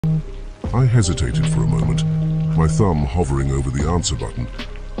I hesitated for a moment, my thumb hovering over the answer button,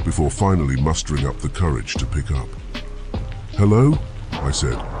 before finally mustering up the courage to pick up. "Hello?" I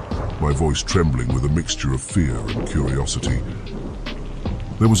said, my voice trembling with a mixture of fear and curiosity.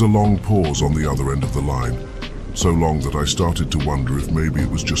 There was a long pause on the other end of the line, so long that I started to wonder if maybe it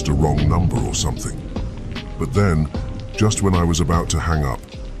was just a wrong number or something. But then, just when I was about to hang up,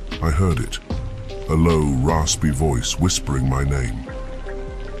 I heard it, a low, raspy voice whispering my name.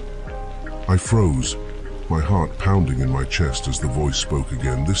 I froze, my heart pounding in my chest as the voice spoke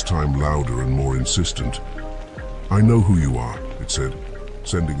again, this time louder and more insistent. "I know who you are," it said,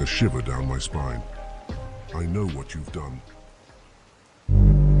 sending a shiver down my spine. "I know what you've done."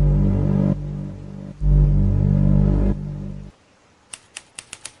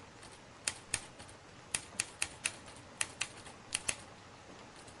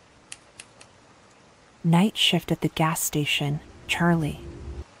 Night shift at the gas station, Charlie.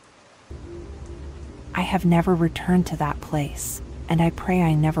 I have never returned to that place, and I pray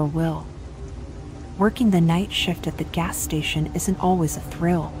I never will. Working the night shift at the gas station isn't always a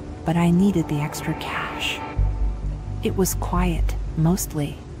thrill, but I needed the extra cash. It was quiet,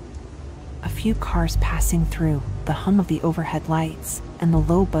 mostly. A few cars passing through, the hum of the overhead lights, and the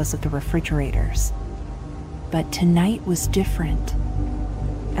low buzz of the refrigerators. But tonight was different.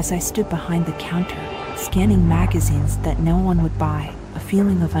 As I stood behind the counter, scanning magazines that no one would buy, a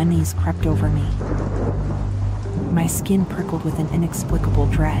feeling of unease crept over me. My skin prickled with an inexplicable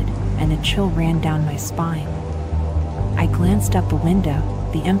dread, and a chill ran down my spine. I glanced out the window.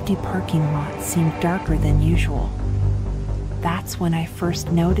 The empty parking lot seemed darker than usual. That's when I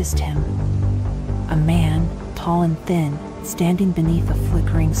first noticed him. A man, tall and thin, standing beneath a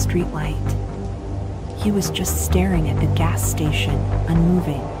flickering streetlight. He was just staring at the gas station,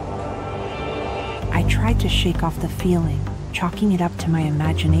 unmoving. I tried to shake off the feeling, chalking it up to my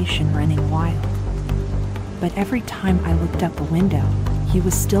imagination running wild. But every time I looked out the window, he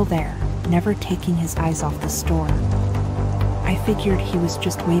was still there, never taking his eyes off the store. I figured he was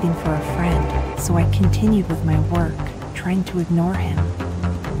just waiting for a friend, so I continued with my work, trying to ignore him.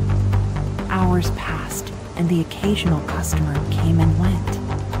 Hours passed, and the occasional customer came and went.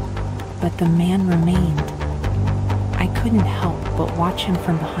 But the man remained. I couldn't help but watch him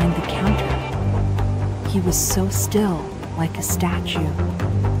from behind the counter. He was so still, like a statue.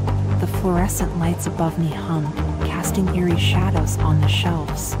 The fluorescent lights above me hummed, casting eerie shadows on the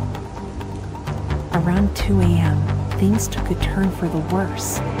shelves. Around 2 a.m., things took a turn for the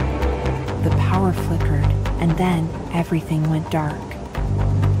worse. The power flickered, and then everything went dark.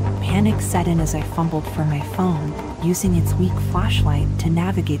 Panic set in as I fumbled for my phone, using its weak flashlight to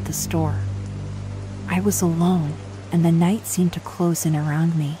navigate the store. I was alone, and the night seemed to close in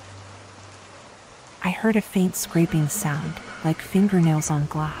around me. I heard a faint scraping sound, like fingernails on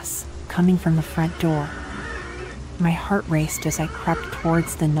glass, coming from the front door. My heart raced as I crept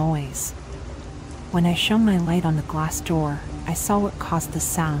towards the noise. When I shone my light on the glass door, I saw what caused the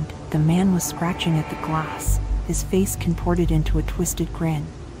sound. The man was scratching at the glass, his face contorted into a twisted grin.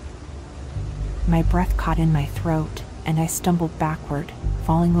 My breath caught in my throat, and I stumbled backward,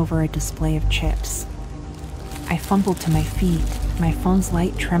 falling over a display of chips. I fumbled to my feet, my phone's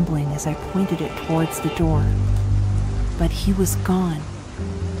light trembling as I pointed it towards the door. But he was gone.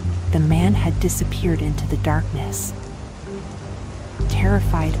 The man had disappeared into the darkness.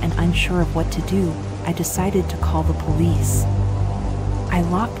 Terrified and unsure of what to do, I decided to call the police. I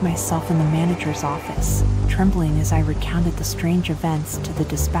locked myself in the manager's office, trembling as I recounted the strange events to the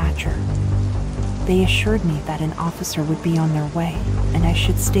dispatcher. They assured me that an officer would be on their way, and I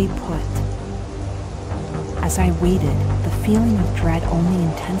should stay put. As I waited, the feeling of dread only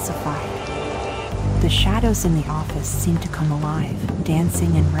intensified. The shadows in the office seemed to come alive,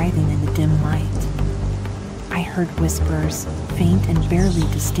 dancing and writhing in the dim light. I heard whispers, faint and barely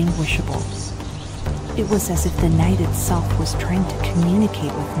distinguishable. It was as if the night itself was trying to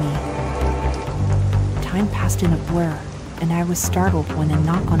communicate with me. Time passed in a blur, and I was startled when a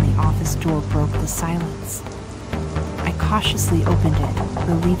knock on the office door broke the silence. I cautiously opened it,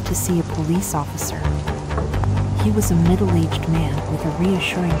 relieved to see a police officer. He was a middle-aged man with a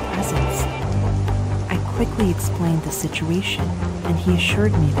reassuring presence. I quickly explained the situation, and he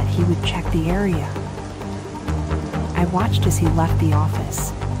assured me that he would check the area. I watched as he left the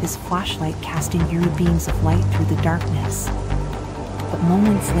office, his flashlight casting eerie beams of light through the darkness. But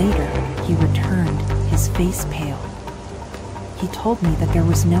moments later, he returned, his face pale. He told me that there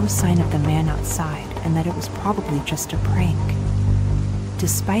was no sign of the man outside and that it was probably just a prank.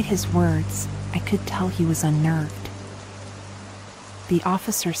 Despite his words, I could tell he was unnerved. The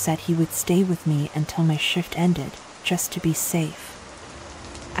officer said he would stay with me until my shift ended, just to be safe.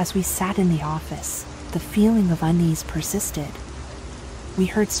 As we sat in the office, the feeling of unease persisted. We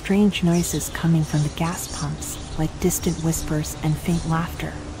heard strange noises coming from the gas pumps, like distant whispers and faint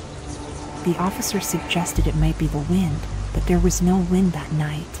laughter. The officer suggested it might be the wind, but there was no wind that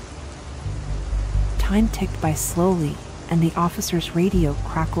night. Time ticked by slowly, and the officer's radio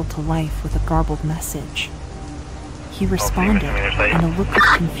crackled to life with a garbled message. He responded, and a look of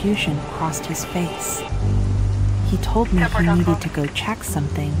confusion crossed his face. He told me he needed to go check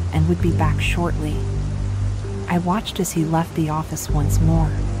something and would be back shortly. I watched as he left the office once more,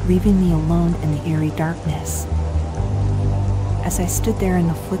 leaving me alone in the eerie darkness. As I stood there in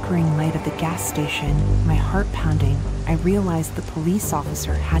the flickering light of the gas station, my heart pounding, I realized the police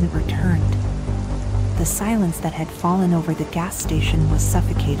officer hadn't returned. The silence that had fallen over the gas station was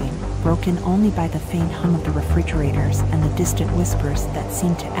suffocating, broken only by the faint hum of the refrigerators and the distant whispers that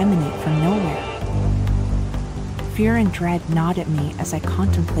seemed to emanate from nowhere. Fear and dread gnawed at me as I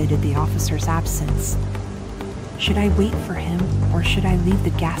contemplated the officer's absence. Should I wait for him, or should I leave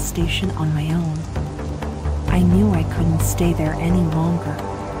the gas station on my own? I knew I couldn't stay there any longer.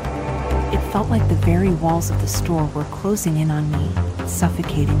 It felt like the very walls of the store were closing in on me,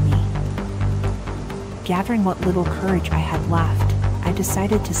 suffocating me. Gathering what little courage I had left, I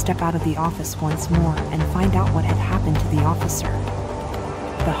decided to step out of the office once more and find out what had happened to the officer.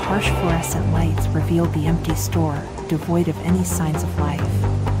 The harsh fluorescent lights revealed the empty store, devoid of any signs of life.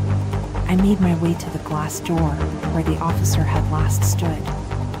 I made my way to the glass door, where the officer had last stood.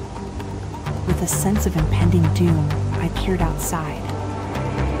 With a sense of impending doom, I peered outside.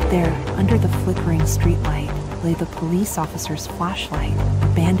 There, under the flickering streetlight, lay the police officer's flashlight,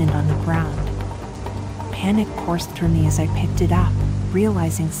 abandoned on the ground. Panic coursed through me as I picked it up,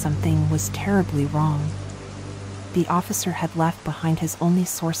 realizing something was terribly wrong. The officer had left behind his only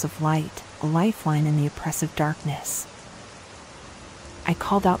source of light, a lifeline in the oppressive darkness. I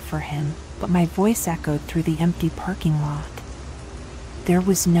called out for him, but my voice echoed through the empty parking lot. There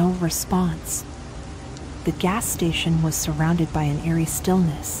was no response. The gas station was surrounded by an eerie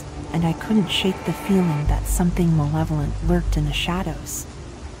stillness, and I couldn't shake the feeling that something malevolent lurked in the shadows.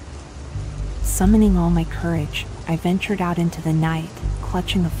 Summoning all my courage, I ventured out into the night,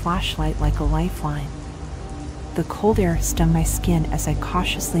 clutching the flashlight like a lifeline. The cold air stung my skin as I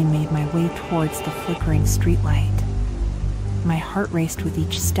cautiously made my way towards the flickering streetlight. My heart raced with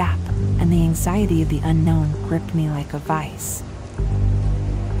each step, and the anxiety of the unknown gripped me like a vice.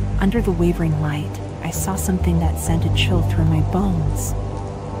 Under the wavering light, I saw something that sent a chill through my bones.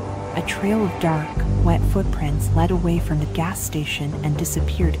 A trail of dark, wet footprints led away from the gas station and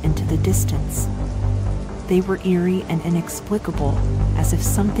disappeared into the distance. They were eerie and inexplicable, as if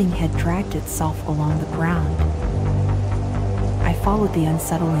something had dragged itself along the ground. I followed the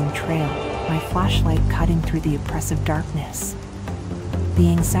unsettling trail, my flashlight cutting through the oppressive darkness. The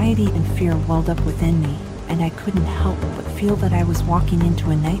anxiety and fear welled up within me, and I couldn't help but feel that I was walking into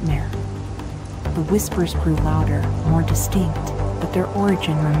a nightmare. The whispers grew louder, more distinct, but their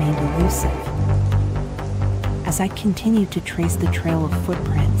origin remained elusive. As I continued to trace the trail of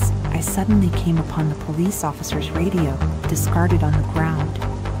footprints, I suddenly came upon the police officer's radio, discarded on the ground.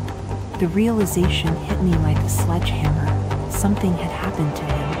 The realization hit me like a sledgehammer. Something had happened to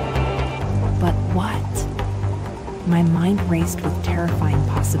him. But what? My mind raced with terrifying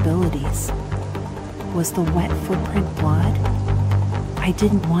possibilities. Was the wet footprint blood? I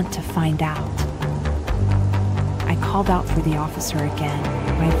didn't want to find out. I called out for the officer again,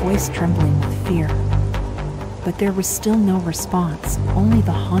 my voice trembling with fear. But there was still no response, only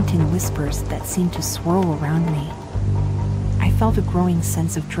the haunting whispers that seemed to swirl around me. I felt a growing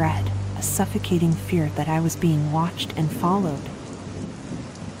sense of dread, a suffocating fear that I was being watched and followed.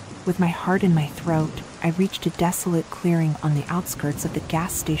 With my heart in my throat, I reached a desolate clearing on the outskirts of the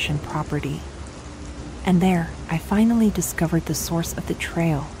gas station property. And there, I finally discovered the source of the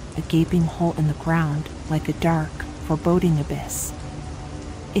trail, a gaping hole in the ground, like a dark, foreboding abyss.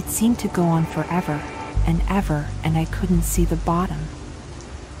 It seemed to go on forever and ever, and I couldn't see the bottom.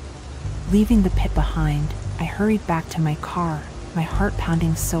 Leaving the pit behind, I hurried back to my car, my heart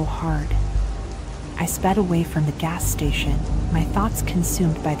pounding so hard. I sped away from the gas station, my thoughts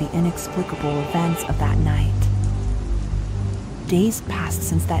consumed by the inexplicable events of that night. Days passed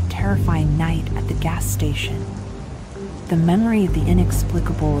since that terrifying night at the gas station. The memory of the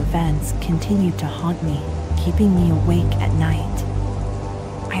inexplicable events continued to haunt me, keeping me awake at night.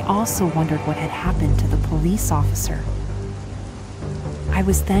 I also wondered what had happened to the police officer. I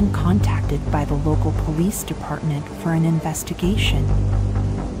was then contacted by the local police department for an investigation.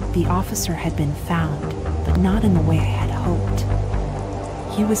 The officer had been found, but not in the way I had hoped.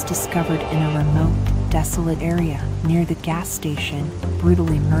 He was discovered in a remote, desolate area near the gas station,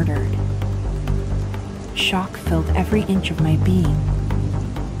 brutally murdered. Shock filled every inch of my being.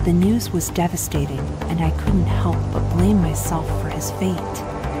 The news was devastating, and I couldn't help but blame myself for his fate.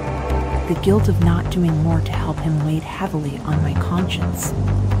 The guilt of not doing more to help him weighed heavily on my conscience.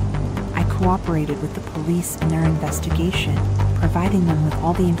 I cooperated with the police in their investigation, providing them with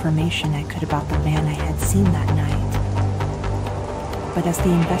all the information I could about the man I had seen that night. But as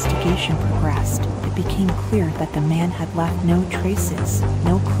the investigation progressed, it became clear that the man had left no traces,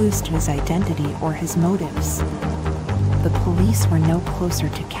 no clues to his identity or his motives. The police were no closer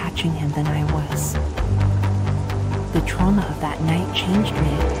to catching him than I was. The trauma of that night changed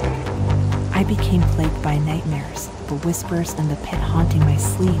me. I became plagued by nightmares, the whispers and the pit haunting my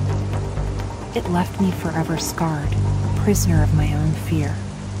sleep. It left me forever scarred, a prisoner of my own fear.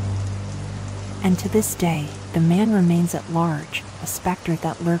 And to this day, the man remains at large, a specter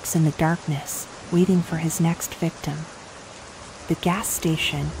that lurks in the darkness, waiting for his next victim. The gas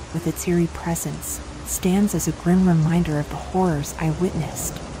station, with its eerie presence, stands as a grim reminder of the horrors I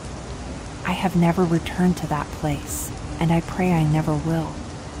witnessed. I have never returned to that place, and I pray I never will.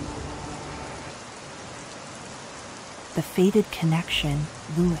 The fated connection,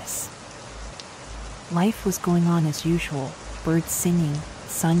 Lewis. Life was going on as usual, birds singing,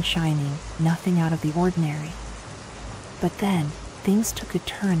 sun shining, nothing out of the ordinary. But then, things took a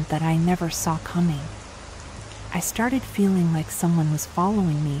turn that I never saw coming. I started feeling like someone was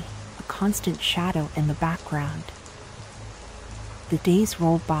following me, a constant shadow in the background. The days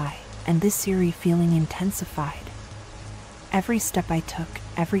rolled by, and this eerie feeling intensified. Every step I took,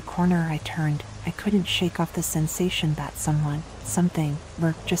 every corner I turned, I couldn't shake off the sensation that something,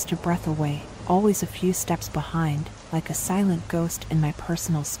 lurked just a breath away, always a few steps behind, like a silent ghost in my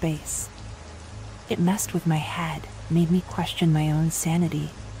personal space. It messed with my head, made me question my own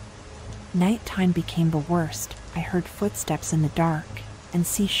sanity. Nighttime became the worst. I heard footsteps in the dark, and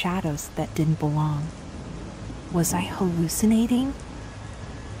see shadows that didn't belong. Was I hallucinating?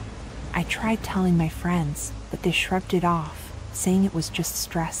 I tried telling my friends, but they shrugged it off, saying it was just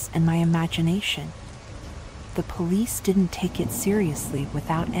stress and my imagination. The police didn't take it seriously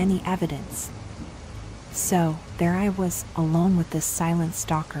without any evidence. So, there I was, alone with this silent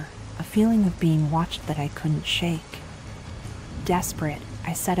stalker, a feeling of being watched that I couldn't shake. Desperate,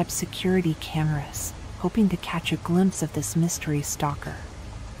 I set up security cameras, hoping to catch a glimpse of this mystery stalker.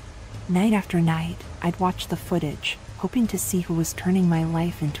 Night after night, I'd watch the footage, hoping to see who was turning my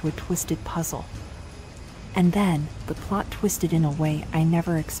life into a twisted puzzle. And then, the plot twisted in a way I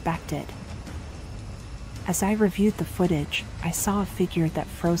never expected. As I reviewed the footage, I saw a figure that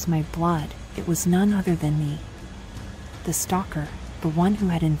froze my blood. It was none other than me. The stalker, the one who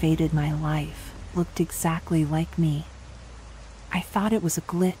had invaded my life, looked exactly like me. I thought it was a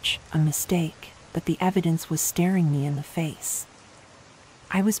glitch, a mistake, but the evidence was staring me in the face.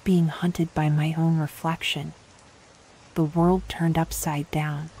 I was being hunted by my own reflection. The world turned upside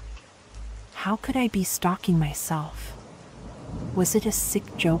down. How could I be stalking myself? Was it a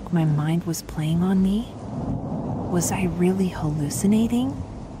sick joke my mind was playing on me? Was I really hallucinating?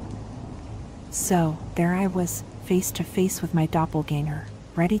 So, there I was, face to face with my doppelganger,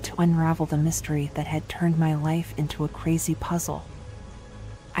 ready to unravel the mystery that had turned my life into a crazy puzzle.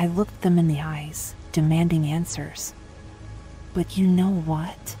 I looked them in the eyes, demanding answers. But you know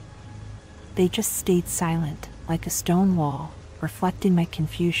what? They just stayed silent, like a stone wall, reflecting my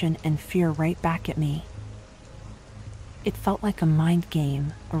confusion and fear right back at me. It felt like a mind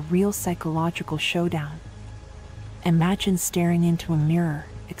game, a real psychological showdown. Imagine staring into a mirror,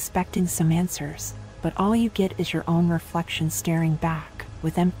 expecting some answers, but all you get is your own reflection staring back,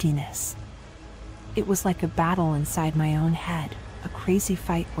 with emptiness. It was like a battle inside my own head, a crazy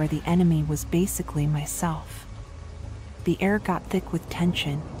fight where the enemy was basically myself. The air got thick with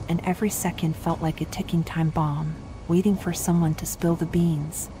tension, and every second felt like a ticking time bomb, waiting for someone to spill the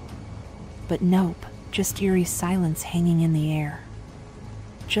beans. But nope, just eerie silence hanging in the air.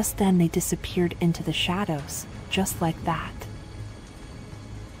 Just then they disappeared into the shadows, just like that.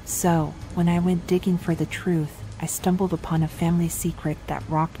 So, when I went digging for the truth, I stumbled upon a family secret that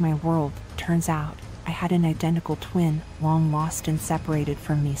rocked my world. Turns out, I had an identical twin, long lost and separated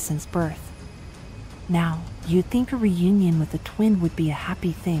from me since birth. Now, you'd think a reunion with a twin would be a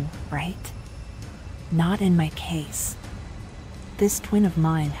happy thing, right? Not in my case. This twin of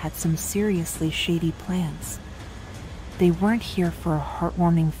mine had some seriously shady plans. They weren't here for a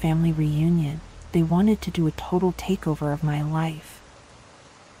heartwarming family reunion. They wanted to do a total takeover of my life.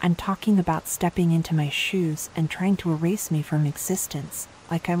 I'm talking about stepping into my shoes and trying to erase me from existence,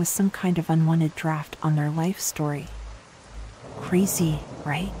 like I was some kind of unwanted draft on their life story. Crazy,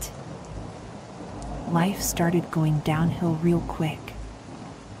 right? life started going downhill real quick.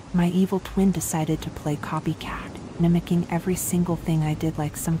 My evil twin decided to play copycat, mimicking every single thing I did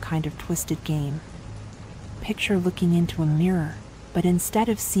like some kind of twisted game. Picture looking into a mirror, but instead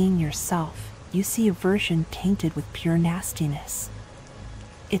of seeing yourself, you see a version tainted with pure nastiness.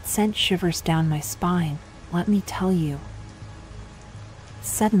 It sent shivers down my spine, let me tell you.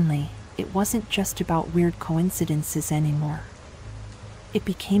 Suddenly, it wasn't just about weird coincidences anymore. It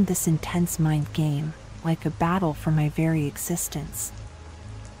became this intense mind game, like a battle for my very existence.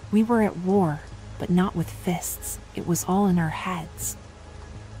 We were at war, but not with fists, it was all in our heads.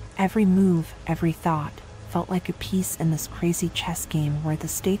 Every move, every thought, felt like a piece in this crazy chess game where the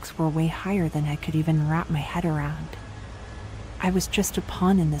stakes were way higher than I could even wrap my head around. I was just a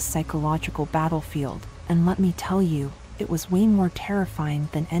pawn in this psychological battlefield, and let me tell you, it was way more terrifying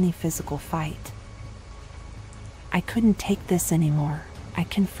than any physical fight. I couldn't take this anymore. I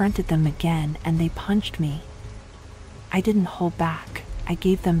confronted them again and they punched me. I didn't hold back. I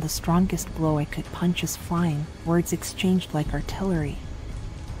gave them the strongest blow I could. Punches flying, words exchanged like artillery.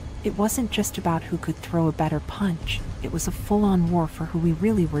 It wasn't just about who could throw a better punch, it was a full-on war for who we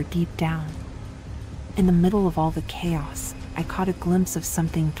really were deep down. In the middle of all the chaos, I caught a glimpse of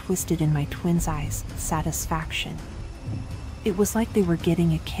something twisted in my twins' eyes, satisfaction. It was like they were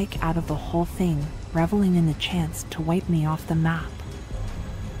getting a kick out of the whole thing, reveling in the chance to wipe me off the map.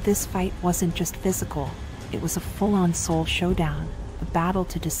 This fight wasn't just physical, it was a full-on soul showdown, a battle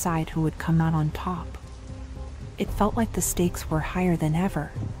to decide who would come out on top. It felt like the stakes were higher than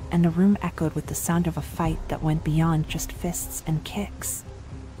ever, and the room echoed with the sound of a fight that went beyond just fists and kicks.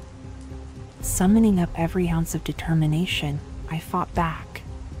 Summoning up every ounce of determination, I fought back.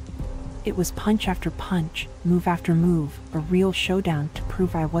 It was punch after punch, move after move, a real showdown to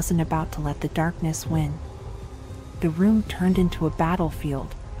prove I wasn't about to let the darkness win. The room turned into a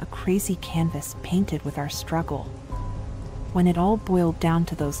battlefield, a crazy canvas painted with our struggle. When it all boiled down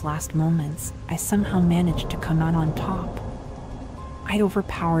to those last moments, I somehow managed to come out on top. I'd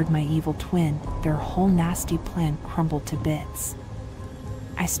overpowered my evil twin, their whole nasty plan crumbled to bits.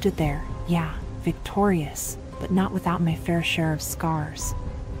 I stood there, yeah, victorious, but not without my fair share of scars.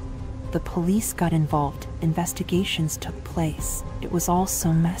 The police got involved, investigations took place, it was all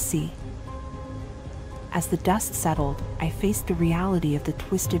so messy. As the dust settled, I faced the reality of the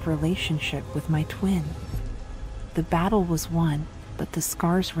twisted relationship with my twin. The battle was won, but the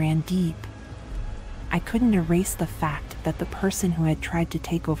scars ran deep. I couldn't erase the fact that the person who had tried to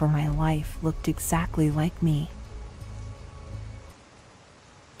take over my life looked exactly like me.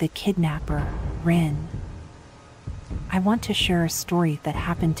 The kidnapper, Rin. I want to share a story that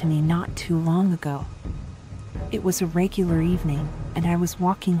happened to me not too long ago. It was a regular evening, and I was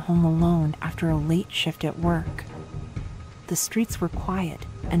walking home alone after a late shift at work. The streets were quiet,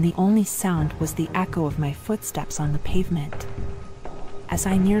 and the only sound was the echo of my footsteps on the pavement. As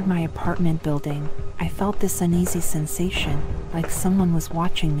I neared my apartment building, I felt this uneasy sensation, like someone was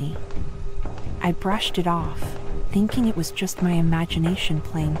watching me. I brushed it off, thinking it was just my imagination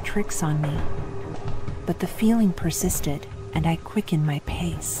playing tricks on me. But the feeling persisted, and I quickened my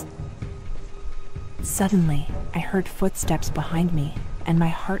pace. Suddenly, I heard footsteps behind me, and my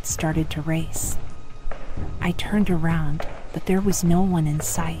heart started to race. I turned around, but there was no one in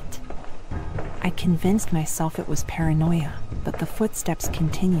sight. I convinced myself it was paranoia, but the footsteps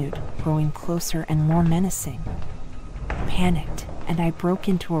continued, growing closer and more menacing. Panicked, and I broke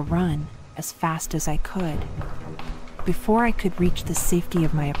into a run, as fast as I could. Before I could reach the safety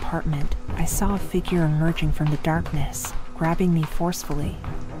of my apartment, I saw a figure emerging from the darkness, grabbing me forcefully.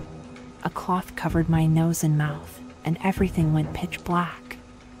 A cloth covered my nose and mouth, and everything went pitch black.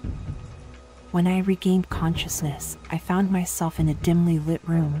 When I regained consciousness, I found myself in a dimly lit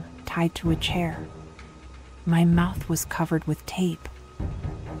room, tied to a chair. My mouth was covered with tape.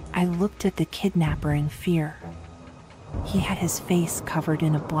 I looked at the kidnapper in fear. He had his face covered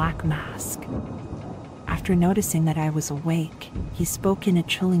in a black mask. After noticing that I was awake, he spoke in a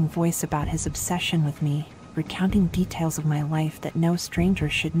chilling voice about his obsession with me, recounting details of my life that no stranger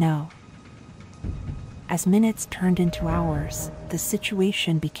should know. As minutes turned into hours, the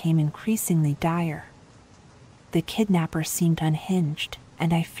situation became increasingly dire. The kidnapper seemed unhinged,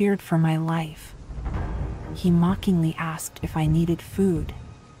 and I feared for my life. He mockingly asked if I needed food.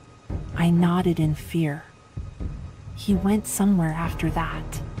 I nodded in fear. He went somewhere after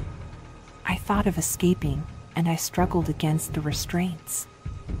that. I thought of escaping, and I struggled against the restraints.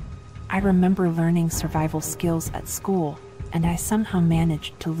 I remember learning survival skills at school, and I somehow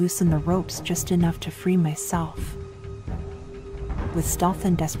managed to loosen the ropes just enough to free myself. With stealth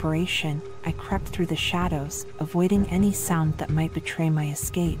and desperation, I crept through the shadows, avoiding any sound that might betray my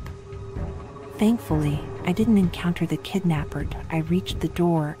escape. Thankfully, I didn't encounter the kidnapper. I reached the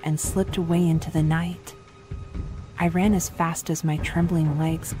door and slipped away into the night. I ran as fast as my trembling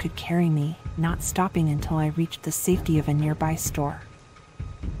legs could carry me, not stopping until I reached the safety of a nearby store.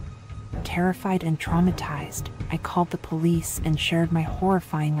 Terrified and traumatized, I called the police and shared my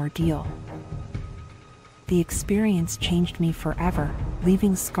horrifying ordeal. The experience changed me forever,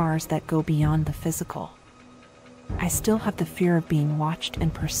 leaving scars that go beyond the physical. I still have the fear of being watched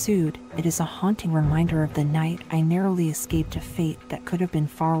and pursued. It is a haunting reminder of the night I narrowly escaped a fate that could have been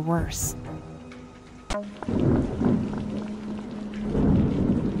far worse.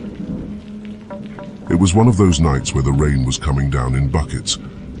 It was one of those nights where the rain was coming down in buckets,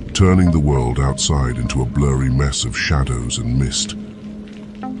 turning the world outside into a blurry mess of shadows and mist.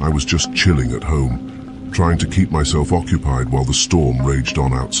 I was just chilling at home, trying to keep myself occupied while the storm raged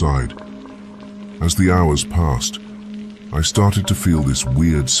on outside. As the hours passed, I started to feel this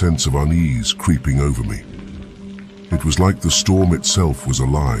weird sense of unease creeping over me. It was like the storm itself was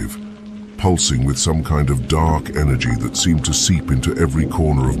alive, pulsing with some kind of dark energy that seemed to seep into every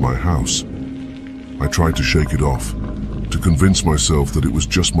corner of my house. I tried to shake it off, to convince myself that it was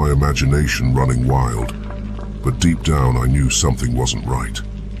just my imagination running wild, but deep down I knew something wasn't right.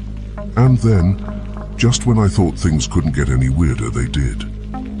 And then, just when I thought things couldn't get any weirder, they did.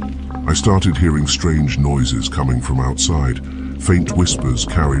 I started hearing strange noises coming from outside, faint whispers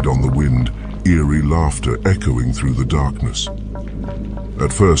carried on the wind, eerie laughter echoing through the darkness.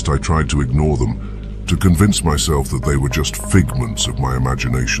 At first I tried to ignore them, to convince myself that they were just figments of my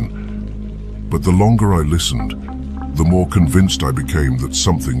imagination. But the longer I listened, the more convinced I became that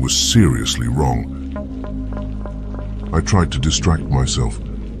something was seriously wrong. I tried to distract myself,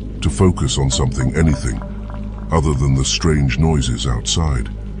 to focus on anything, other than the strange noises outside.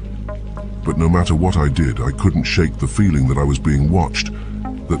 But no matter what I did, I couldn't shake the feeling that I was being watched,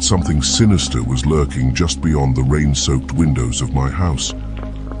 that something sinister was lurking just beyond the rain-soaked windows of my house.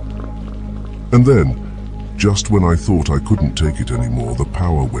 And then, just when I thought I couldn't take it anymore, the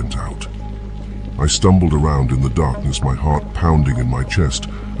power went out. I stumbled around in the darkness, my heart pounding in my chest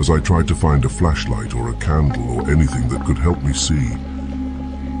as I tried to find a flashlight or a candle or anything that could help me see.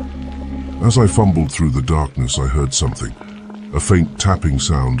 As I fumbled through the darkness, I heard something, a faint tapping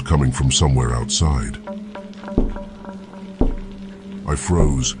sound coming from somewhere outside. I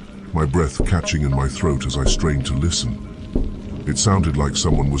froze, my breath catching in my throat as I strained to listen. It sounded like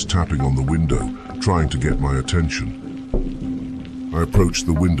someone was tapping on the window, trying to get my attention. I approached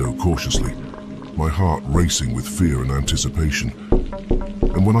the window cautiously, my heart racing with fear and anticipation.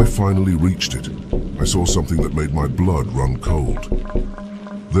 And when I finally reached it, I saw something that made my blood run cold.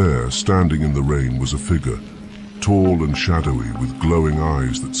 There, standing in the rain, was a figure, tall and shadowy, with glowing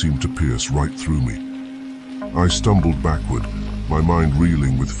eyes that seemed to pierce right through me. I stumbled backward, my mind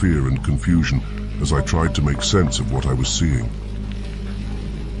reeling with fear and confusion as I tried to make sense of what I was seeing.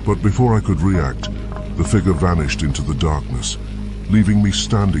 But before I could react, the figure vanished into the darkness, leaving me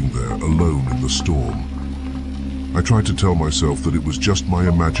standing there alone in the storm. I tried to tell myself that it was just my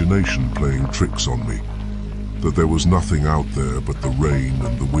imagination playing tricks on me, that there was nothing out there but the rain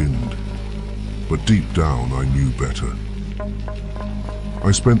and the wind. But deep down I knew better.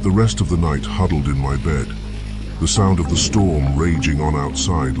 I spent the rest of the night huddled in my bed, the sound of the storm raging on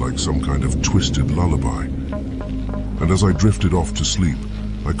outside like some kind of twisted lullaby. And as I drifted off to sleep,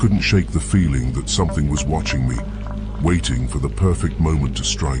 I couldn't shake the feeling that something was watching me, waiting for the perfect moment to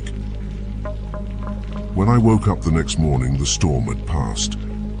strike. When I woke up the next morning, the storm had passed,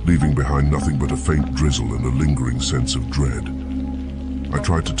 leaving behind nothing but a faint drizzle and a lingering sense of dread. I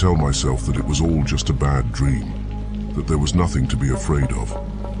tried to tell myself that it was all just a bad dream, that there was nothing to be afraid of.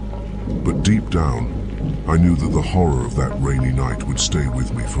 But deep down, I knew that the horror of that rainy night would stay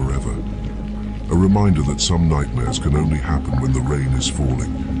with me forever. A reminder that some nightmares can only happen when the rain is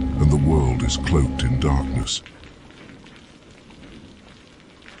falling and the world is cloaked in darkness.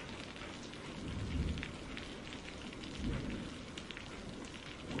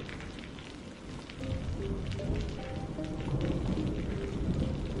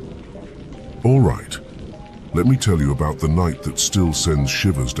 All right, let me tell you about the night that still sends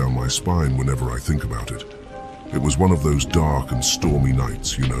shivers down my spine whenever I think about it. It was one of those dark and stormy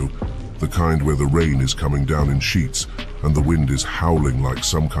nights, you know, the kind where the rain is coming down in sheets and the wind is howling like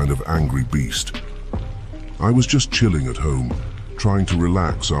some kind of angry beast. I was just chilling at home, trying to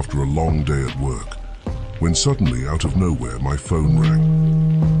relax after a long day at work, when suddenly, out of nowhere, my phone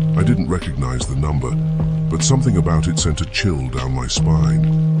rang. I didn't recognize the number, but something about it sent a chill down my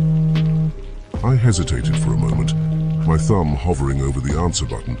spine. I hesitated for a moment, my thumb hovering over the answer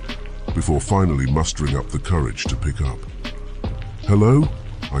button, before finally mustering up the courage to pick up. "Hello?"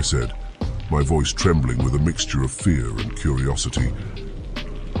 I said, my voice trembling with a mixture of fear and curiosity.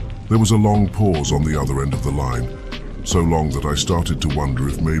 There was a long pause on the other end of the line, so long that I started to wonder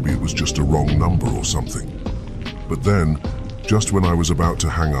if maybe it was just a wrong number or something. But then, just when I was about to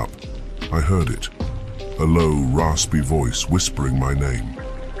hang up, I heard it. A low, raspy voice whispering my name.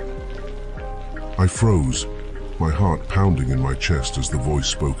 I froze, my heart pounding in my chest as the voice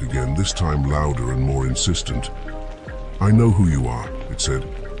spoke again, this time louder and more insistent. "I know who you are," it said,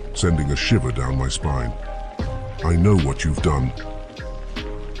 sending a shiver down my spine. "I know what you've done."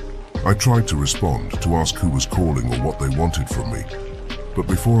 I tried to respond, to ask who was calling or what they wanted from me, but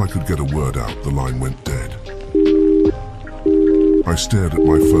before I could get a word out, the line went dead. I stared at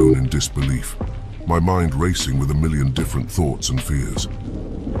my phone in disbelief, my mind racing with a million different thoughts and fears.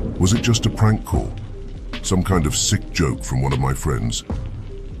 Was it just a prank call? Some kind of sick joke from one of my friends?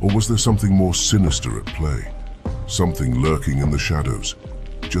 Or was there something more sinister at play? Something lurking in the shadows,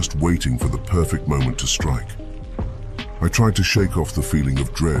 just waiting for the perfect moment to strike? I tried to shake off the feeling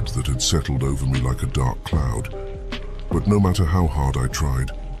of dread that had settled over me like a dark cloud, but no matter how hard I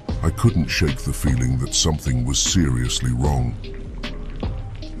tried, I couldn't shake the feeling that something was seriously wrong.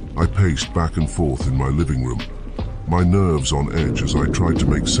 I paced back and forth in my living room, my nerves on edge as I tried to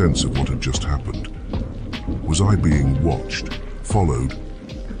make sense of what had just happened. Was I being watched, followed?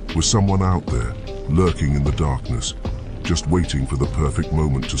 Was someone out there, lurking in the darkness, just waiting for the perfect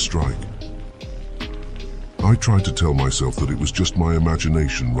moment to strike? I tried to tell myself that it was just my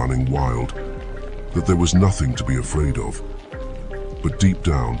imagination running wild, that there was nothing to be afraid of. But deep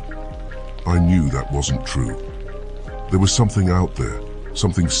down, I knew that wasn't true. There was something out there,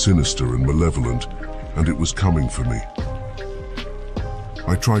 something sinister and malevolent, and it was coming for me.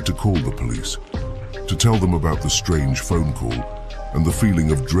 I tried to call the police, to tell them about the strange phone call and the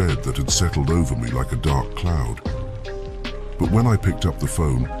feeling of dread that had settled over me like a dark cloud. But when I picked up the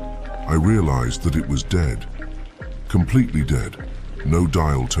phone, I realized that it was dead. Completely dead. No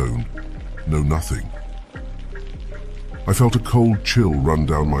dial tone. No nothing. I felt a cold chill run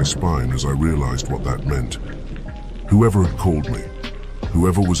down my spine as I realized what that meant. Whoever had called me,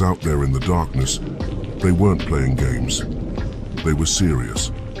 whoever was out there in the darkness, they weren't playing games. They were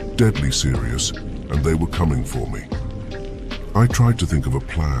serious, deadly serious, and they were coming for me. I tried to think of a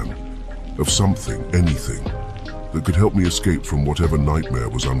plan, of something, anything, that could help me escape from whatever nightmare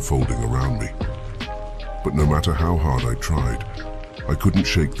was unfolding around me. But no matter how hard I tried, I couldn't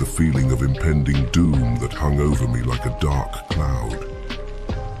shake the feeling of impending doom that hung over me like a dark cloud.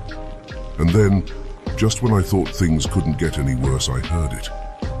 And then, just when I thought things couldn't get any worse, I heard it.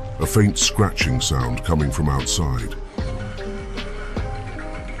 A faint scratching sound coming from outside.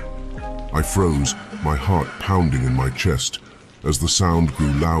 I froze, my heart pounding in my chest, as the sound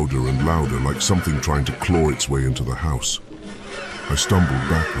grew louder and louder, like something trying to claw its way into the house. I stumbled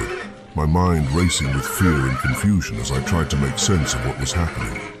backward, my mind racing with fear and confusion as I tried to make sense of what was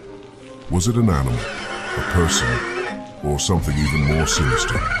happening. Was it an animal, a person, or something even more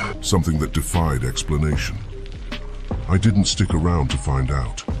sinister, something that defied explanation? I didn't stick around to find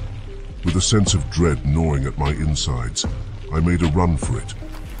out. With a sense of dread gnawing at my insides, I made a run for it,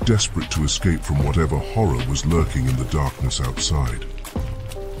 desperate to escape from whatever horror was lurking in the darkness outside.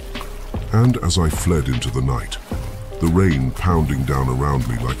 And as I fled into the night, the rain pounding down around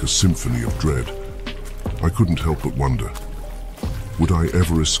me like a symphony of dread, I couldn't help but wonder, would I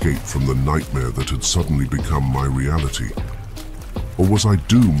ever escape from the nightmare that had suddenly become my reality? Or was I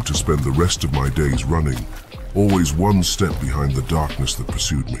doomed to spend the rest of my days running, always one step behind the darkness that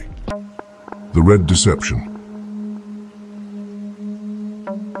pursued me? The Red Deception.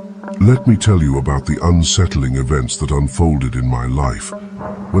 Let me tell you about the unsettling events that unfolded in my life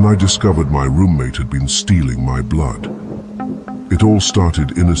when I discovered my roommate had been stealing my blood. It all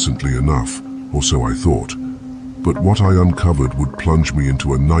started innocently enough, or so I thought, but what I uncovered would plunge me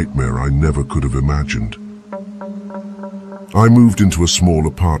into a nightmare I never could have imagined. I moved into a small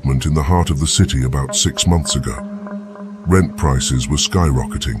apartment in the heart of the city about 6 months ago. Rent prices were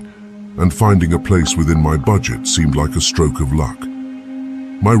skyrocketing, and finding a place within my budget seemed like a stroke of luck.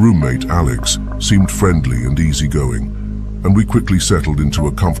 My roommate, Alex, seemed friendly and easygoing, and we quickly settled into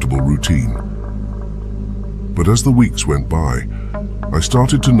a comfortable routine. But as the weeks went by, I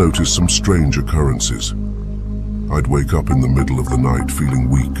started to notice some strange occurrences. I'd wake up in the middle of the night feeling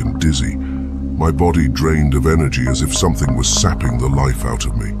weak and dizzy, my body drained of energy as if something was sapping the life out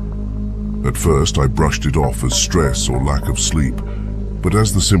of me. At first, I brushed it off as stress or lack of sleep, but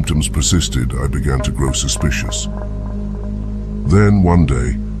as the symptoms persisted, I began to grow suspicious. Then, one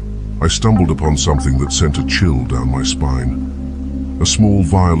day, I stumbled upon something that sent a chill down my spine. A small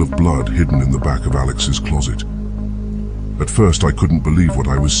vial of blood hidden in the back of Alex's closet. At first, I couldn't believe what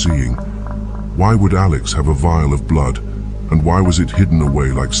I was seeing, Why would Alex have a vial of blood, and why was it hidden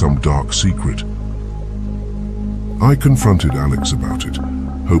away like some dark secret? I confronted Alex about it,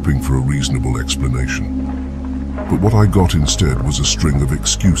 hoping for a reasonable explanation. But what I got instead was a string of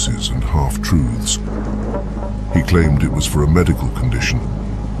excuses and half-truths. He claimed it was for a medical condition,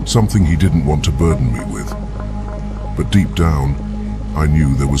 something he didn't want to burden me with. But deep down, I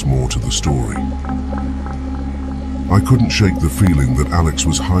knew there was more to the story. I couldn't shake the feeling that Alex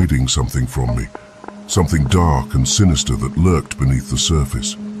was hiding something from me, something dark and sinister that lurked beneath the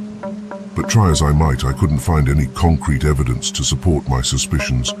surface. But try as I might, I couldn't find any concrete evidence to support my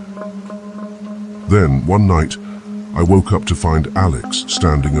suspicions. Then, one night, I woke up to find Alex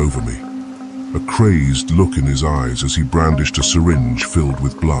standing over me, a crazed look in his eyes as he brandished a syringe filled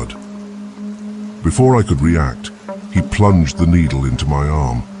with blood. Before I could react, he plunged the needle into my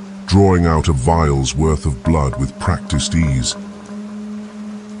arm, drawing out a vial's worth of blood with practiced ease.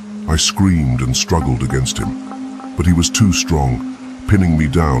 I screamed and struggled against him, but he was too strong, pinning me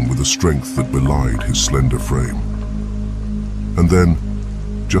down with a strength that belied his slender frame. And then,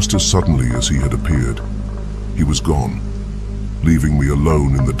 just as suddenly as he had appeared, he was gone, leaving me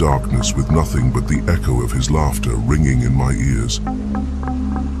alone in the darkness with nothing but the echo of his laughter ringing in my ears.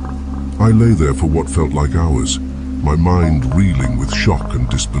 I lay there for what felt like hours, my mind reeling with shock and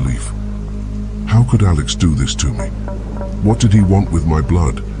disbelief. How could Alex do this to me? What did he want with my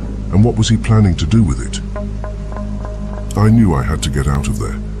blood, and what was he planning to do with it? I knew I had to get out of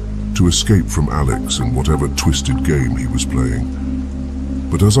there, to escape from Alex and whatever twisted game he was playing.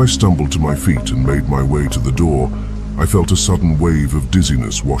 But as I stumbled to my feet and made my way to the door, I felt a sudden wave of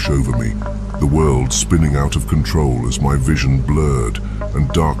dizziness wash over me, the world spinning out of control as my vision blurred and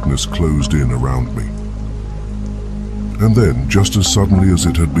darkness closed in around me. And then, just as suddenly as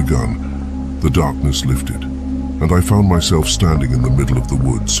it had begun, the darkness lifted, and I found myself standing in the middle of the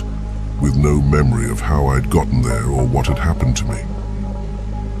woods, with no memory of how I'd gotten there or what had happened to me.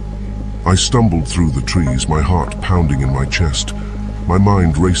 I stumbled through the trees, my heart pounding in my chest, my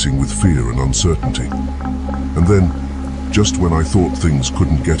mind racing with fear and uncertainty. And then, just when I thought things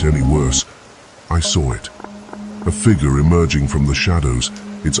couldn't get any worse, I saw it. A figure emerging from the shadows,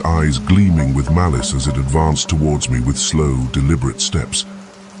 its eyes gleaming with malice as it advanced towards me with slow, deliberate steps.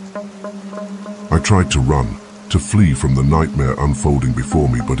 I tried to run, to flee from the nightmare unfolding before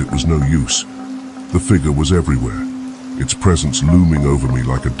me, but it was no use. The figure was everywhere, its presence looming over me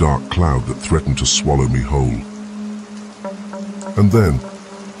like a dark cloud that threatened to swallow me whole. And then,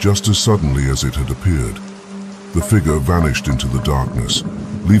 just as suddenly as it had appeared, the figure vanished into the darkness,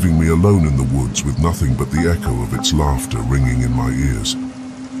 leaving me alone in the woods with nothing but the echo of its laughter ringing in my ears.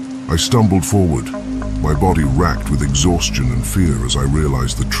 I stumbled forward, my body racked with exhaustion and fear as I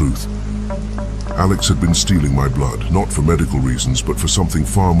realized the truth. Alex had been stealing my blood, not for medical reasons, but for something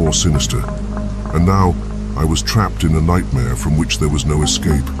far more sinister. And now, I was trapped in a nightmare from which there was no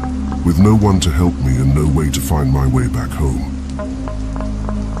escape, with no one to help me and no way to find my way back home.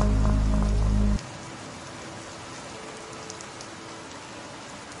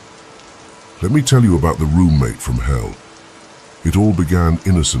 Let me tell you about the roommate from hell. It all began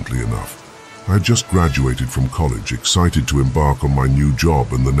innocently enough. I had just graduated from college, excited to embark on my new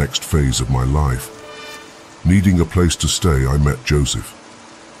job and the next phase of my life. Needing a place to stay, I met Joseph.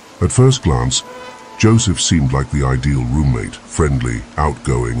 At first glance, Joseph seemed like the ideal roommate, friendly,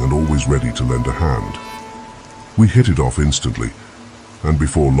 outgoing, and always ready to lend a hand. We hit it off instantly, and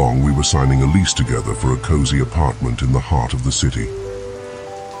before long we were signing a lease together for a cozy apartment in the heart of the city.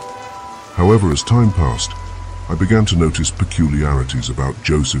 However, as time passed, I began to notice peculiarities about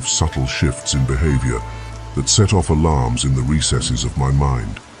Joseph's subtle shifts in behavior that set off alarms in the recesses of my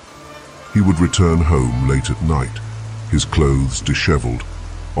mind. He would return home late at night, his clothes disheveled,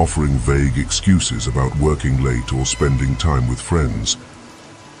 offering vague excuses about working late or spending time with friends.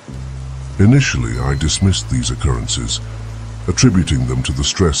 Initially, I dismissed these occurrences, attributing them to the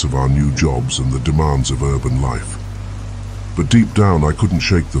stress of our new jobs and the demands of urban life. But deep down, I couldn't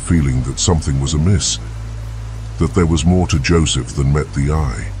shake the feeling that something was amiss, that there was more to Joseph than met the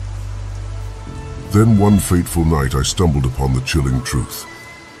eye. Then one fateful night, I stumbled upon the chilling truth.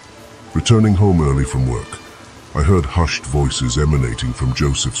 Returning home early from work, I heard hushed voices emanating from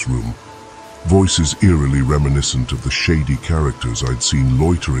Joseph's room, voices eerily reminiscent of the shady characters I'd seen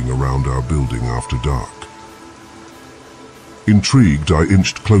loitering around our building after dark. Intrigued, I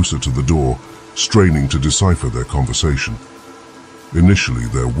inched closer to the door, straining to decipher their conversation. Initially,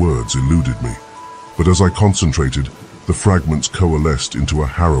 their words eluded me, but as I concentrated, the fragments coalesced into a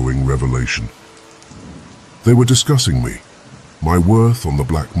harrowing revelation. They were discussing me, my worth on the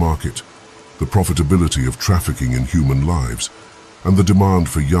black market, the profitability of trafficking in human lives, and the demand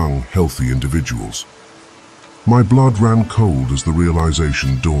for young, healthy individuals. My blood ran cold as the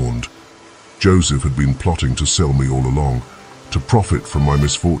realization dawned. Joseph had been plotting to sell me all along, to profit from my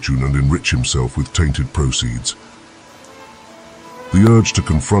misfortune and enrich himself with tainted proceeds. The urge to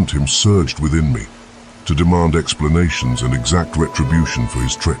confront him surged within me, to demand explanations and exact retribution for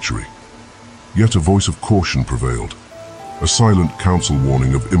his treachery. Yet a voice of caution prevailed, a silent counsel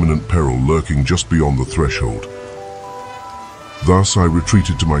warning of imminent peril lurking just beyond the threshold. Thus I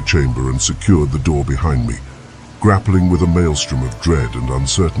retreated to my chamber and secured the door behind me, grappling with a maelstrom of dread and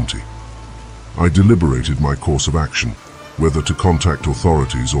uncertainty. I deliberated my course of action, whether to contact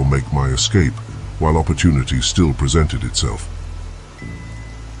authorities or make my escape, while opportunity still presented itself.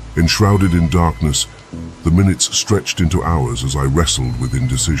 Enshrouded in darkness, the minutes stretched into hours as I wrestled with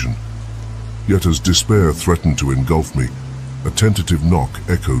indecision. Yet as despair threatened to engulf me, a tentative knock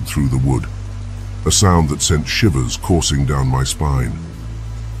echoed through the wood, a sound that sent shivers coursing down my spine.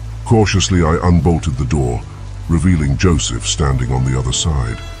 Cautiously I unbolted the door, revealing Joseph standing on the other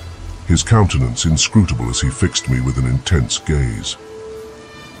side, his countenance inscrutable as he fixed me with an intense gaze.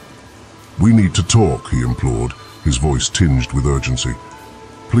 "We need to talk," he implored, his voice tinged with urgency.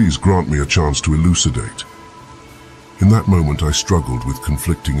 "Please grant me a chance to elucidate." In that moment I struggled with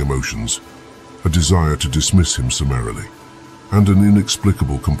conflicting emotions, a desire to dismiss him summarily, and an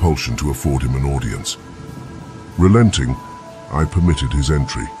inexplicable compulsion to afford him an audience. Relenting, I permitted his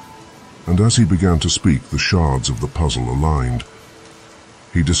entry, and as he began to speak, the shards of the puzzle aligned.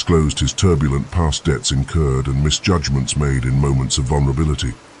 He disclosed his turbulent past debts incurred and misjudgments made in moments of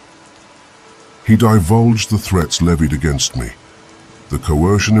vulnerability. He divulged the threats levied against me, the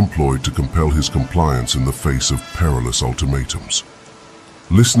coercion employed to compel his compliance in the face of perilous ultimatums.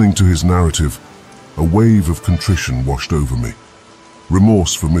 Listening to his narrative, a wave of contrition washed over me,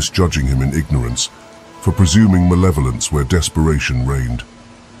 remorse for misjudging him in ignorance, for presuming malevolence where desperation reigned.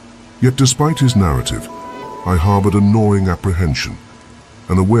 Yet despite his narrative, I harbored a gnawing apprehension,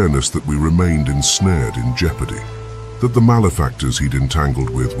 an awareness that we remained ensnared in jeopardy, that the malefactors he'd entangled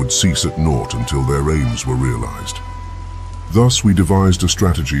with would cease at naught until their aims were realized. Thus we devised a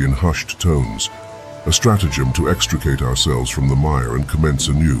strategy in hushed tones, a stratagem to extricate ourselves from the mire and commence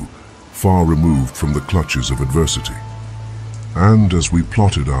anew, far removed from the clutches of adversity. And as we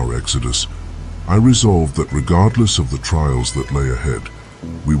plotted our exodus, I resolved that regardless of the trials that lay ahead,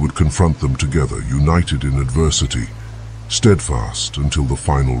 we would confront them together, united in adversity, steadfast until the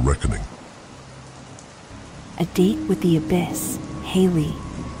final reckoning. A date with the abyss, Haley.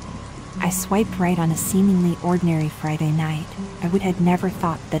 I swiped right on a seemingly ordinary Friday night. I would have never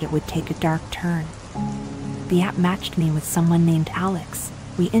thought that it would take a dark turn. The app matched me with someone named Alex.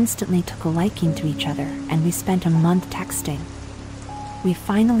 We instantly took a liking to each other, and we spent a month texting. We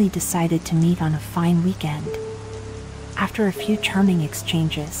finally decided to meet on a fine weekend. After a few charming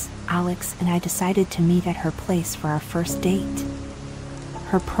exchanges, Alex and I decided to meet at her place for our first date.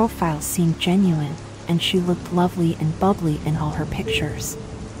 Her profile seemed genuine, and she looked lovely and bubbly in all her pictures.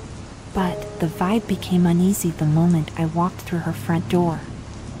 But the vibe became uneasy the moment I walked through her front door.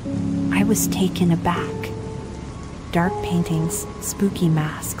 I was taken aback. Dark paintings, spooky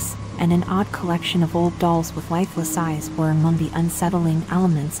masks, and an odd collection of old dolls with lifeless eyes were among the unsettling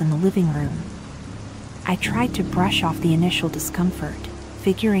elements in the living room. I tried to brush off the initial discomfort,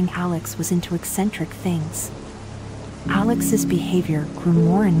 figuring Alex was into eccentric things. Alex's behavior grew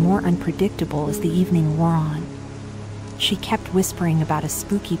more and more unpredictable as the evening wore on. She kept whispering about a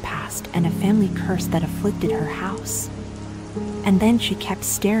spooky past and a family curse that afflicted her house. And then she kept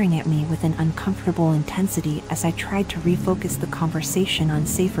staring at me with an uncomfortable intensity as I tried to refocus the conversation on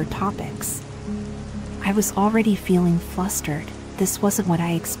safer topics. I was already feeling flustered. This wasn't what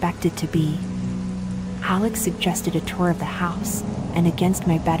I expected to be. Alex suggested a tour of the house, and against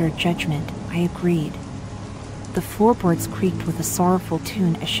my better judgment, I agreed. The floorboards creaked with a sorrowful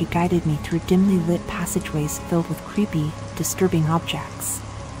tune as she guided me through dimly lit passageways filled with creepy, disturbing objects.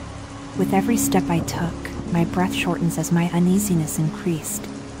 With every step I took, my breath shortened as my uneasiness increased.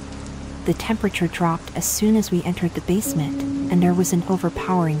 The temperature dropped as soon as we entered the basement, and there was an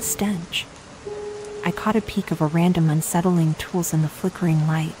overpowering stench. I caught a peek of a random unsettling tools in the flickering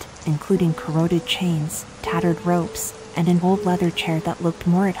light, including corroded chains, tattered ropes, and an old leather chair that looked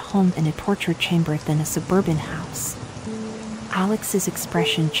more at home in a torture chamber than a suburban house. Alex's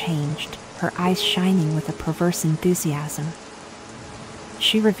expression changed, her eyes shining with a perverse enthusiasm.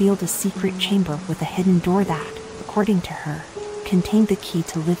 She revealed a secret chamber with a hidden door that, according to her, contained the key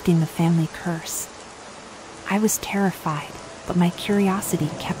to lifting the family curse. I was terrified, but my curiosity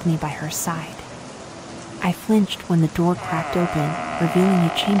kept me by her side. I flinched when the door cracked open, revealing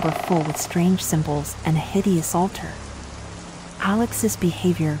a chamber full with strange symbols and a hideous altar. Alex's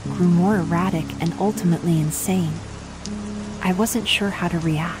behavior grew more erratic and ultimately insane. I wasn't sure how to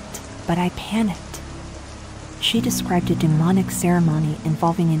react, but I panicked. She described a demonic ceremony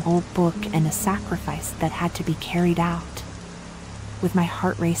involving an old book and a sacrifice that had to be carried out. With my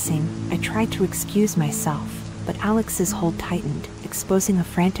heart racing, I tried to excuse myself, but Alex's hold tightened, exposing a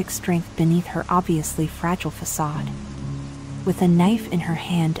frantic strength beneath her obviously fragile facade. With a knife in her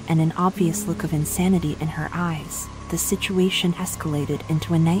hand and an obvious look of insanity in her eyes, the situation escalated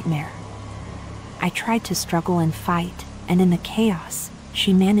into a nightmare. I tried to struggle and fight, and in the chaos,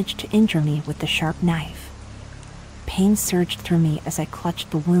 she managed to injure me with the sharp knife. Pain surged through me as I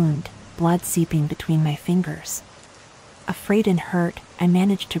clutched the wound, blood seeping between my fingers. Afraid and hurt, I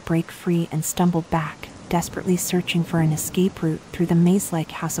managed to break free and stumbled back, desperately searching for an escape route through the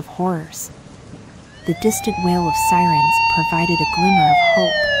maze-like house of horrors. The distant wail of sirens provided a glimmer of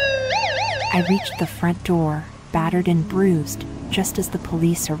hope. I reached the front door, battered and bruised, just as the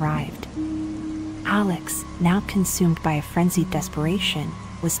police arrived. Alex, now consumed by a frenzied desperation,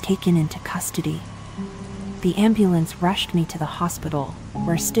 was taken into custody. The ambulance rushed me to the hospital,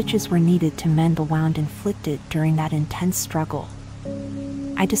 where stitches were needed to mend the wound inflicted during that intense struggle.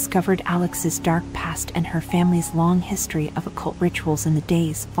 I discovered Alex's dark past and her family's long history of occult rituals in the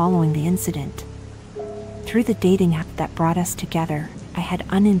days following the incident. Through the dating app that brought us together, I had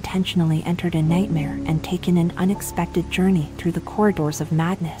unintentionally entered a nightmare and taken an unexpected journey through the corridors of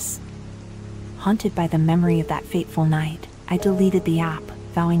madness. Haunted by the memory of that fateful night, I deleted the app,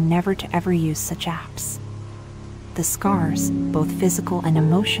 vowing never to ever use such apps. The scars, both physical and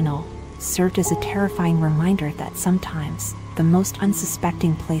emotional, served as a terrifying reminder that sometimes the most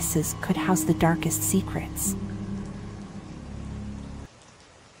unsuspecting places could house the darkest secrets.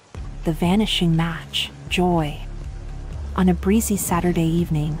 The vanishing match, joy. On a breezy Saturday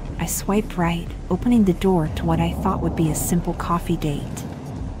evening, I swiped right, opening the door to what I thought would be a simple coffee date.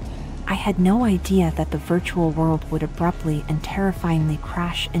 I had no idea that the virtual world would abruptly and terrifyingly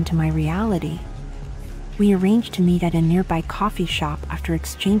crash into my reality. We arranged to meet at a nearby coffee shop after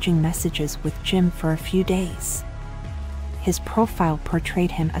exchanging messages with Jim for a few days. His profile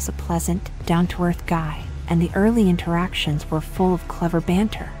portrayed him as a pleasant, down-to-earth guy, and the early interactions were full of clever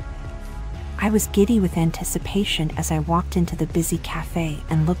banter. I was giddy with anticipation as I walked into the busy cafe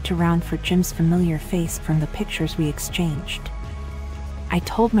and looked around for Jim's familiar face from the pictures we exchanged. I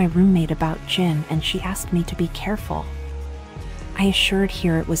told my roommate about Jim and she asked me to be careful. I assured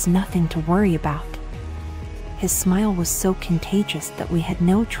her it was nothing to worry about. His smile was so contagious that we had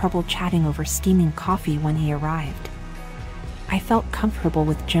no trouble chatting over steaming coffee when he arrived. I felt comfortable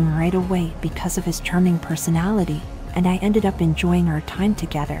with Jim right away because of his charming personality, and I ended up enjoying our time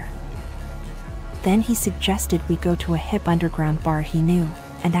together. Then he suggested we go to a hip underground bar he knew,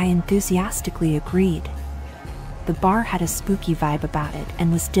 and I enthusiastically agreed. The bar had a spooky vibe about it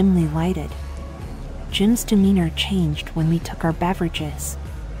and was dimly lighted. Jim's demeanor changed when we took our beverages.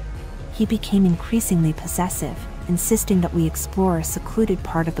 He became increasingly possessive, insisting that we explore a secluded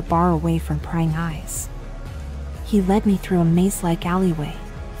part of the bar away from prying eyes. He led me through a maze-like alleyway,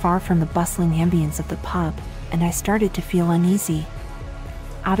 far from the bustling ambience of the pub, and I started to feel uneasy.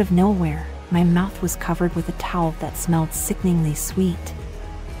 Out of nowhere, my mouth was covered with a towel that smelled sickeningly sweet.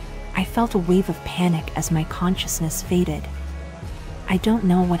 I felt a wave of panic as my consciousness faded. I don't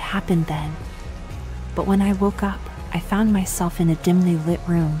know what happened then, but when I woke up, I found myself in a dimly lit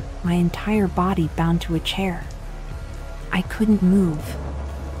room, my entire body bound to a chair. I couldn't move.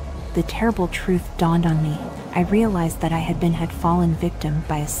 The terrible truth dawned on me. I realized that I had fallen victim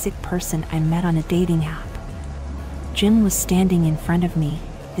by a sick person I met on a dating app. Jim was standing in front of me,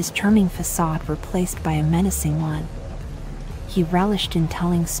 his charming facade replaced by a menacing one. He relished in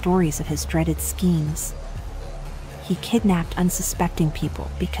telling stories of his dreaded schemes. He kidnapped unsuspecting people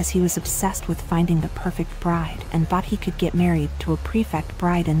because he was obsessed with finding the perfect bride and thought he could get married to a prefect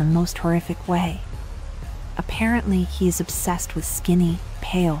bride in the most horrific way. Apparently, he is obsessed with skinny,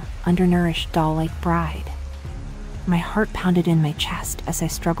 pale, undernourished doll-like bride. My heart pounded in my chest as I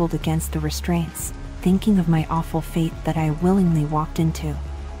struggled against the restraints, thinking of my awful fate that I willingly walked into.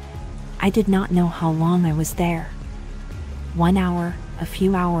 I did not know how long I was there. 1 hour, a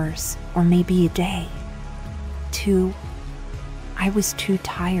few hours, or maybe a day. 2. I was too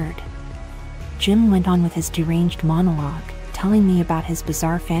tired. Jim went on with his deranged monologue, telling me about his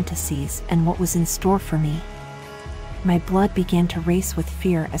bizarre fantasies and what was in store for me. My blood began to race with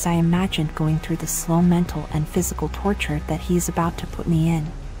fear as I imagined going through the slow mental and physical torture that he is about to put me in.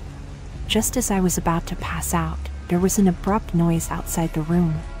 Just as I was about to pass out, there was an abrupt noise outside the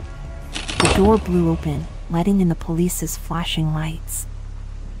room. The door blew open, letting in the police's flashing lights.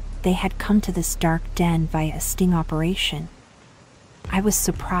 They had come to this dark den via a sting operation. I was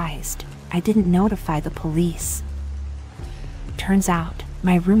surprised. I didn't notify the police. Turns out,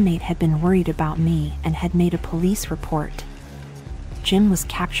 my roommate had been worried about me and had made a police report. Jim was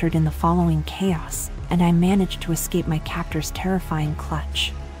captured in the following chaos, and I managed to escape my captor's terrifying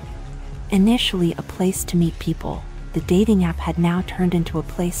clutch. Initially a place to meet people, the dating app had now turned into a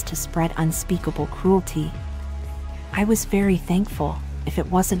place to spread unspeakable cruelty. I was very thankful. If it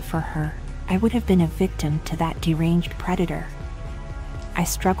wasn't for her, I would have been a victim to that deranged predator. I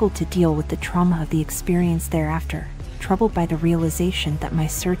struggled to deal with the trauma of the experience thereafter, troubled by the realization that my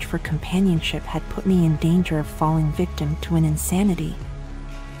search for companionship had put me in danger of falling victim to an insanity.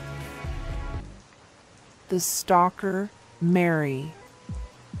 The stalker, Mary.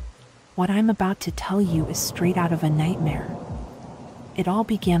 What I'm about to tell you is straight out of a nightmare. It all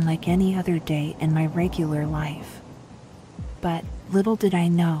began like any other day in my regular life. But little did I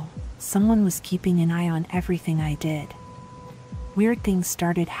know, someone was keeping an eye on everything I did. Weird things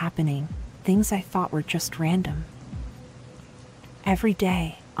started happening, things I thought were just random. Every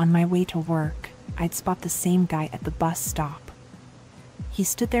day, on my way to work, I'd spot the same guy at the bus stop. He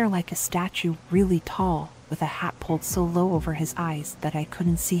stood there like a statue, really tall, with a hat pulled so low over his eyes that I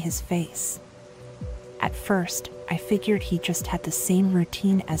couldn't see his face. At first, I figured he just had the same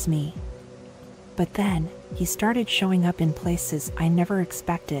routine as me. But then, he started showing up in places I never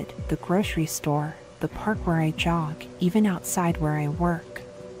expected: the grocery store, the park where I jog, even outside where I work.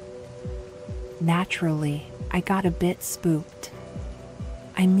 Naturally, I got a bit spooked.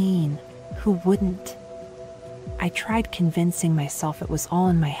 I mean, who wouldn't? I tried convincing myself it was all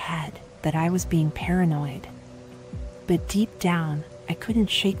in my head, that I was being paranoid. But deep down, I couldn't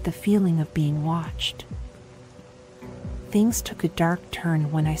shake the feeling of being watched. Things took a dark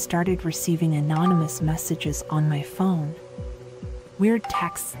turn when I started receiving anonymous messages on my phone. Weird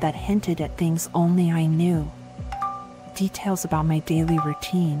texts that hinted at things only I knew. Details about my daily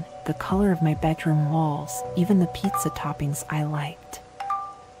routine, the color of my bedroom walls, even the pizza toppings I liked.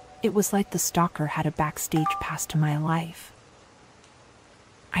 It was like the stalker had a backstage pass to my life.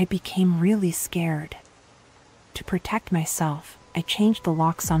 I became really scared. To protect myself, I changed the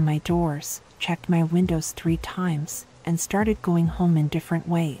locks on my doors, checked my windows 3 times, and started going home in different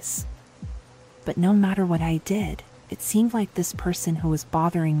ways. But no matter what I did, it seemed like this person who was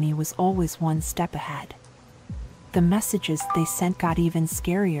bothering me was always one step ahead. The messages they sent got even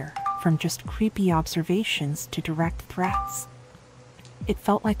scarier, from just creepy observations to direct threats. It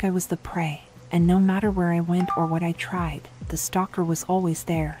felt like I was the prey, and no matter where I went or what I tried, the stalker was always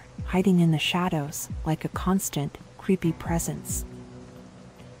there, hiding in the shadows, like a constant, creepy presence.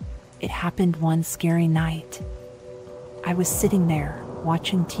 It happened one scary night. I was sitting there,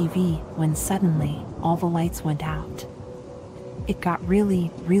 watching TV, when suddenly, all the lights went out. It got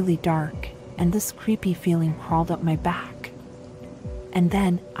really, really dark, and this creepy feeling crawled up my back. And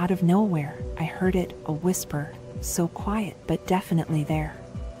then, out of nowhere, I heard it, a whisper, so quiet but definitely there.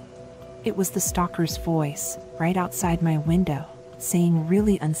 It was the stalker's voice, right outside my window, saying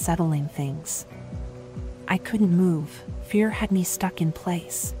really unsettling things. I couldn't move, fear had me stuck in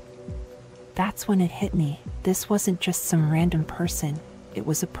place. That's when it hit me, this wasn't just some random person, it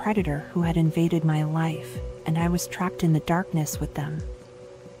was a predator who had invaded my life, and I was trapped in the darkness with them.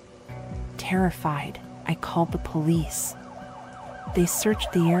 Terrified, I called the police. They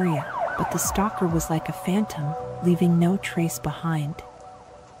searched the area, but the stalker was like a phantom, leaving no trace behind.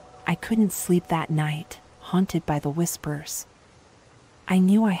 I couldn't sleep that night, haunted by the whispers. I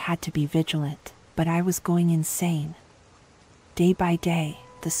knew I had to be vigilant, but I was going insane. Day by day,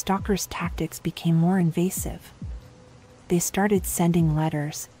 the stalker's tactics became more invasive. They started sending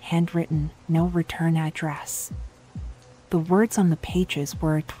letters, handwritten, no return address. The words on the pages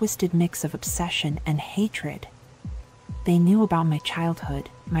were a twisted mix of obsession and hatred. They knew about my childhood,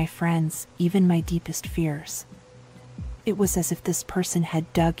 my friends, even my deepest fears. It was as if this person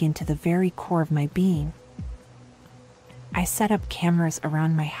had dug into the very core of my being. I set up cameras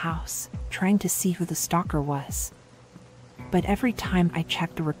around my house, trying to see who the stalker was. But every time I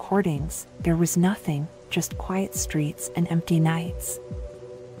checked the recordings, there was nothing, just quiet streets and empty nights.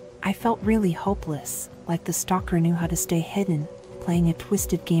 I felt really hopeless, like the stalker knew how to stay hidden, playing a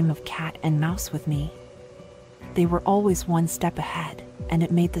twisted game of cat and mouse with me. They were always one step ahead, and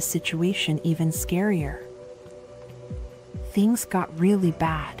it made the situation even scarier. Things got really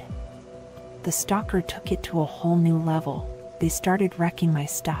bad. The stalker took it to a whole new level. They started wrecking my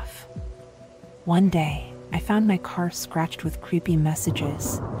stuff. One day, I found my car scratched with creepy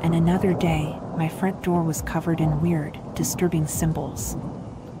messages, and another day, my front door was covered in weird, disturbing symbols.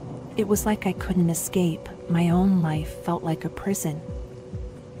 It was like I couldn't escape. My own life felt like a prison.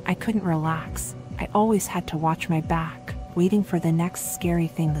 I couldn't relax. I always had to watch my back, waiting for the next scary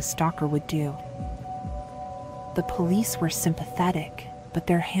thing the stalker would do. The police were sympathetic, but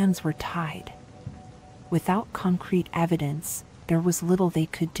their hands were tied. Without concrete evidence, there was little they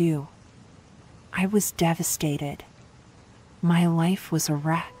could do. I was devastated. My life was a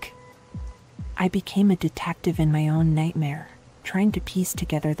wreck. I became a detective in my own nightmare, trying to piece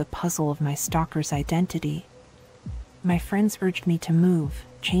together the puzzle of my stalker's identity. My friends urged me to move,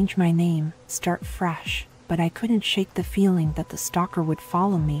 change my name, start fresh, but I couldn't shake the feeling that the stalker would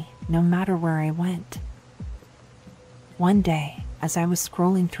follow me, no matter where I went. One day, as I was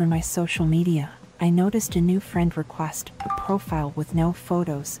scrolling through my social media, I noticed a new friend request, a profile with no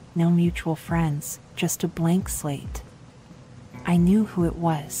photos, no mutual friends, just a blank slate. I knew who it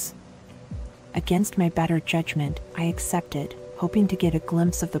was. Against my better judgment, I accepted, hoping to get a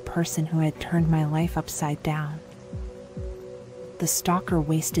glimpse of the person who had turned my life upside down. The stalker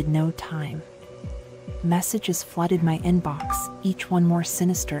wasted no time. Messages flooded my inbox, each one more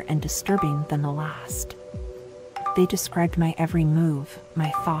sinister and disturbing than the last. They described my every move,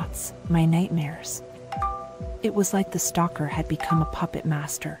 my thoughts, my nightmares. It was like the stalker had become a puppet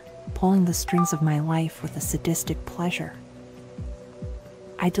master, pulling the strings of my life with a sadistic pleasure.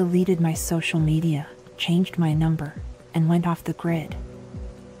 I deleted my social media, changed my number, and went off the grid.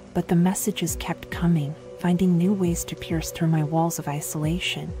 But the messages kept coming, finding new ways to pierce through my walls of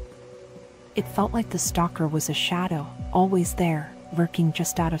isolation. It felt like the stalker was a shadow, always there, lurking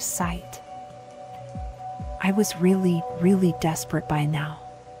just out of sight. I was really desperate by now.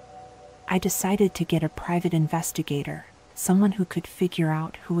 I decided to get a private investigator, someone who could figure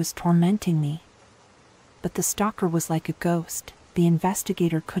out who was tormenting me. But the stalker was like a ghost. The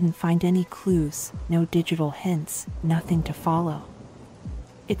investigator couldn't find any clues, no digital hints, nothing to follow.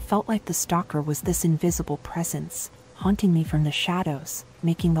 It felt like the stalker was this invisible presence, haunting me from the shadows,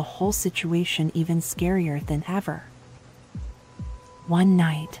 making the whole situation even scarier than ever. One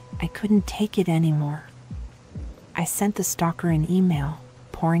night, I couldn't take it anymore. I sent the stalker an email,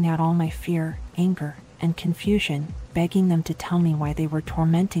 pouring out all my fear, anger, and confusion, begging them to tell me why they were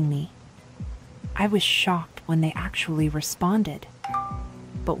tormenting me. I was shocked when they actually responded.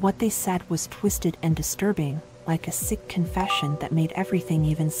 But what they said was twisted and disturbing, like a sick confession that made everything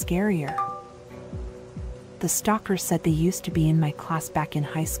even scarier. The stalker said they used to be in my class back in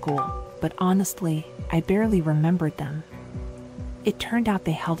high school, but honestly, I barely remembered them. It turned out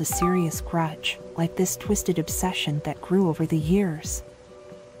they held a serious grudge, like this twisted obsession that grew over the years.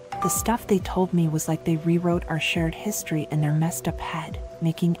 The stuff they told me was like they rewrote our shared history in their messed up head,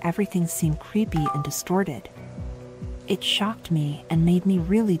 making everything seem creepy and distorted. It shocked me and made me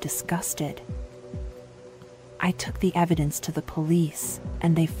really disgusted. I took the evidence to the police,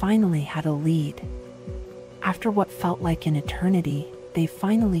 and they finally had a lead. After what felt like an eternity, they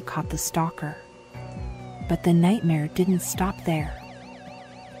finally caught the stalker. But the nightmare didn't stop there.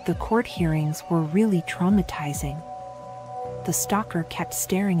 The court hearings were really traumatizing. The stalker kept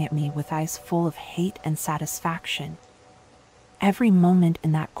staring at me with eyes full of hate and satisfaction. Every moment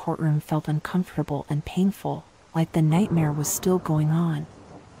in that courtroom felt uncomfortable and painful, like the nightmare was still going on.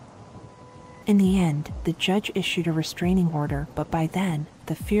 In the end, the judge issued a restraining order, but by then,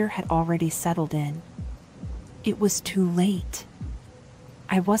 the fear had already settled in. It was too late.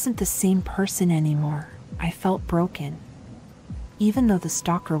 I wasn't the same person anymore. I felt broken. Even though the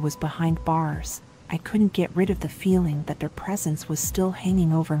stalker was behind bars, I couldn't get rid of the feeling that their presence was still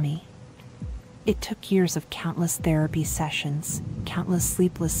hanging over me. It took years of countless therapy sessions, countless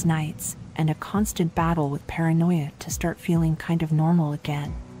sleepless nights, and a constant battle with paranoia to start feeling kind of normal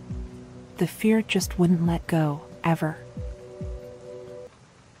again. The fear just wouldn't let go, ever.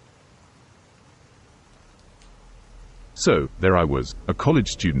 So, there I was, a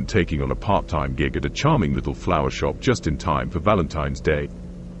college student taking on a part-time gig at a charming little flower shop just in time for Valentine's Day.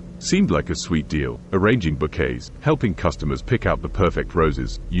 Seemed like a sweet deal, arranging bouquets, helping customers pick out the perfect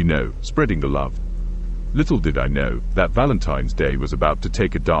roses, you know, spreading the love. Little did I know that Valentine's Day was about to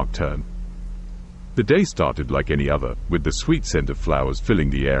take a dark turn. The day started like any other, with the sweet scent of flowers filling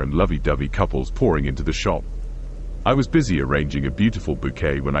the air and lovey-dovey couples pouring into the shop. I was busy arranging a beautiful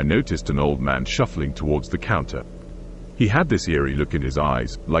bouquet when I noticed an old man shuffling towards the counter. He had this eerie look in his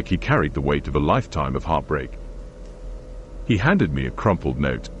eyes, like he carried the weight of a lifetime of heartbreak. He handed me a crumpled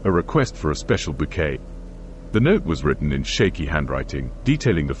note, a request for a special bouquet. The note was written in shaky handwriting,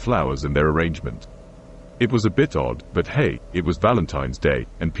 detailing the flowers and their arrangement. It was a bit odd, but hey, it was Valentine's Day,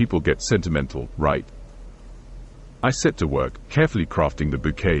 and people get sentimental, right? I set to work, carefully crafting the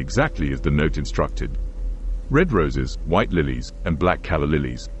bouquet exactly as the note instructed. Red roses, white lilies, and black calla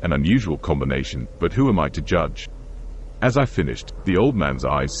lilies, an unusual combination, but who am I to judge? As I finished, the old man's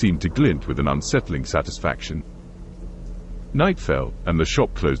eyes seemed to glint with an unsettling satisfaction. Night fell, and the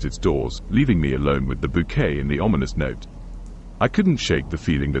shop closed its doors, leaving me alone with the bouquet and the ominous note. I couldn't shake the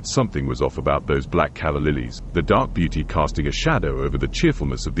feeling that something was off about those black calla lilies, the dark beauty casting a shadow over the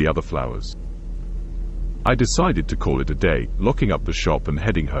cheerfulness of the other flowers. I decided to call it a day, locking up the shop and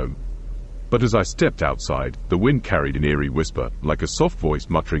heading home. But as I stepped outside, the wind carried an eerie whisper, like a soft voice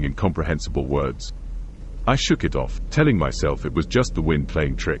muttering incomprehensible words. I shook it off, telling myself it was just the wind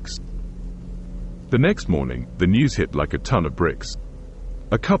playing tricks. The next morning, the news hit like a ton of bricks.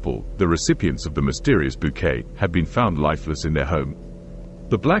 A couple, the recipients of the mysterious bouquet, had been found lifeless in their home.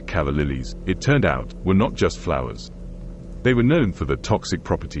 The black calla lilies, it turned out, were not just flowers. They were known for their toxic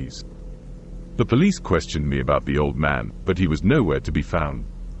properties. The police questioned me about the old man, but he was nowhere to be found.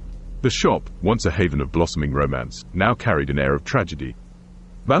 The shop, once a haven of blossoming romance, now carried an air of tragedy.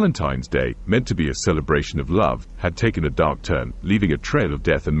 Valentine's Day, meant to be a celebration of love, had taken a dark turn, leaving a trail of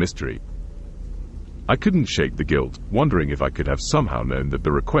death and mystery. I couldn't shake the guilt, wondering if I could have somehow known that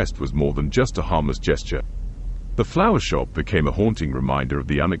the request was more than just a harmless gesture. The flower shop became a haunting reminder of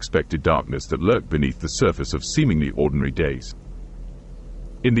the unexpected darkness that lurked beneath the surface of seemingly ordinary days.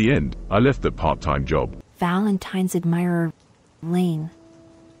 In the end, I left the part-time job. Valentine's Admirer, Lane.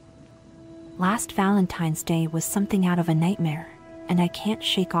 Last Valentine's Day was something out of a nightmare, and I can't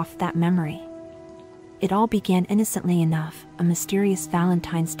shake off that memory. It all began innocently enough, a mysterious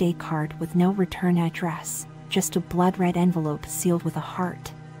Valentine's Day card with no return address, just a blood-red envelope sealed with a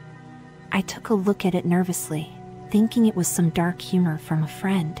heart. I took a look at it nervously, thinking it was some dark humor from a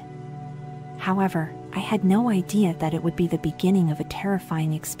friend. However, I had no idea that it would be the beginning of a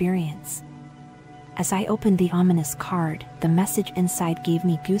terrifying experience. As I opened the ominous card, the message inside gave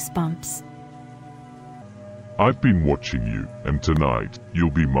me goosebumps. I've been watching you, and tonight,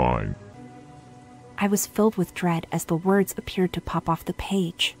 you'll be mine. I was filled with dread as the words appeared to pop off the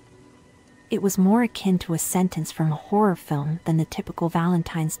page. It was more akin to a sentence from a horror film than the typical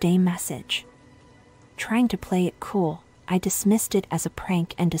Valentine's Day message. Trying to play it cool, I dismissed it as a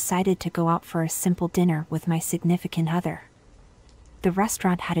prank and decided to go out for a simple dinner with my significant other. The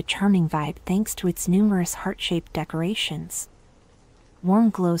restaurant had a charming vibe thanks to its numerous heart-shaped decorations.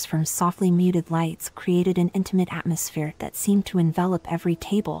 Warm glows from softly muted lights created an intimate atmosphere that seemed to envelop every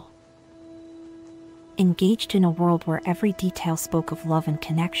table. Engaged in a world where every detail spoke of love and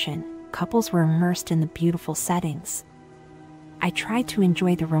connection, couples were immersed in the beautiful settings. I tried to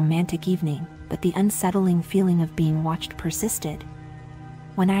enjoy the romantic evening, but the unsettling feeling of being watched persisted.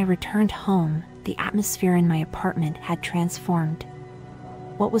 When I returned home, the atmosphere in my apartment had transformed.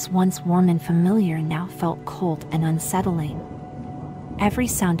 What was once warm and familiar now felt cold and unsettling. Every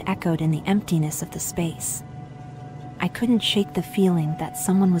sound echoed in the emptiness of the space. I couldn't shake the feeling that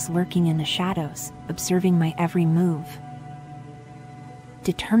someone was lurking in the shadows, observing my every move.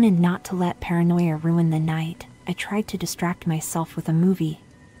 Determined not to let paranoia ruin the night, I tried to distract myself with a movie.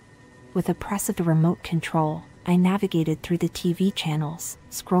 With a press of the remote control, I navigated through the TV channels,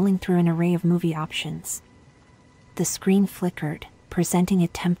 scrolling through an array of movie options. The screen flickered, presenting a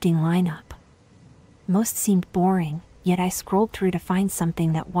tempting lineup. Most seemed boring, yet I scrolled through to find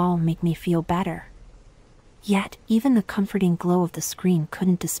something that will make me feel better. Yet, even the comforting glow of the screen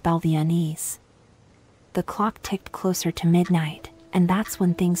couldn't dispel the unease. The clock ticked closer to midnight, and that's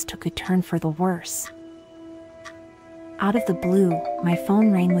when things took a turn for the worse. Out of the blue, my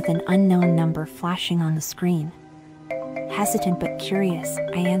phone rang with an unknown number flashing on the screen. Hesitant but curious,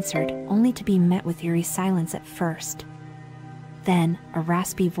 I answered, only to be met with eerie silence at first. Then, a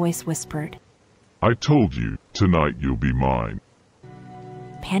raspy voice whispered, I told you, tonight you'll be mine.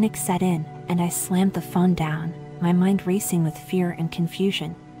 Panic set in, and I slammed the phone down, my mind racing with fear and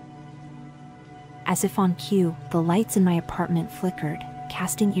confusion. As if on cue, the lights in my apartment flickered,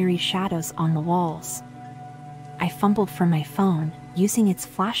 casting eerie shadows on the walls. I fumbled for my phone, using its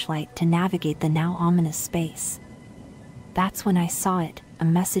flashlight to navigate the now ominous space. That's when I saw it, a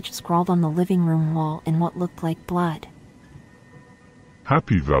message scrawled on the living room wall in what looked like blood.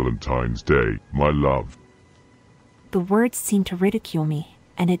 Happy Valentine's Day, my love. The words seemed to ridicule me,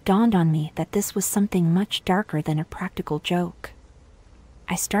 and it dawned on me that this was something much darker than a practical joke.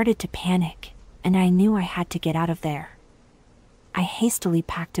 I started to panic, and I knew I had to get out of there. I hastily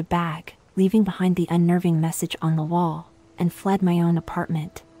packed a bag, leaving behind the unnerving message on the wall, and fled my own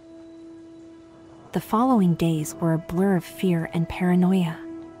apartment. The following days were a blur of fear and paranoia.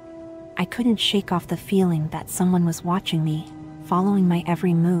 I couldn't shake off the feeling that someone was watching me, following my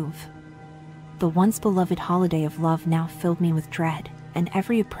every move. The once beloved holiday of love now filled me with dread, and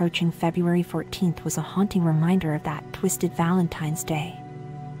every approaching February 14th was a haunting reminder of that twisted Valentine's Day.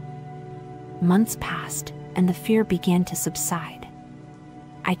 Months passed, and the fear began to subside.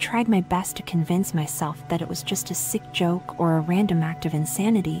 I tried my best to convince myself that it was just a sick joke or a random act of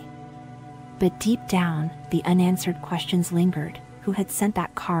insanity. But deep down, the unanswered questions lingered. Who had sent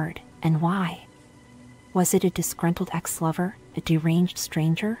that card, and why? Was it a disgruntled ex-lover, a deranged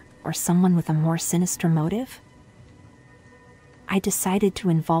stranger, or someone with a more sinister motive? I decided to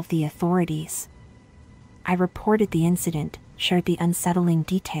involve the authorities. I reported the incident, shared the unsettling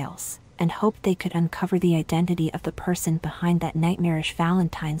details, and hoped they could uncover the identity of the person behind that nightmarish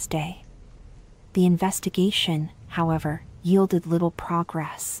Valentine's Day. The investigation, however, yielded little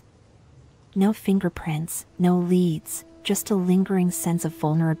progress. No fingerprints, no leads, just a lingering sense of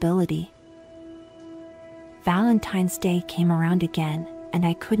vulnerability. Valentine's Day came around again, and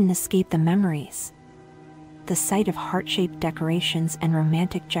I couldn't escape the memories. The sight of heart-shaped decorations and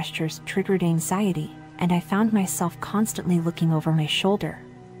romantic gestures triggered anxiety, and I found myself constantly looking over my shoulder.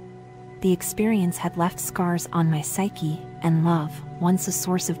 The experience had left scars on my psyche, and love, once a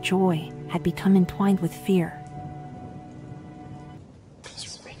source of joy, had become entwined with fear.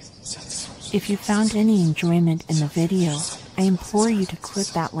 If you found any enjoyment in the video, I implore you to click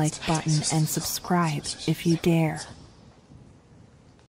that like button and subscribe if you dare.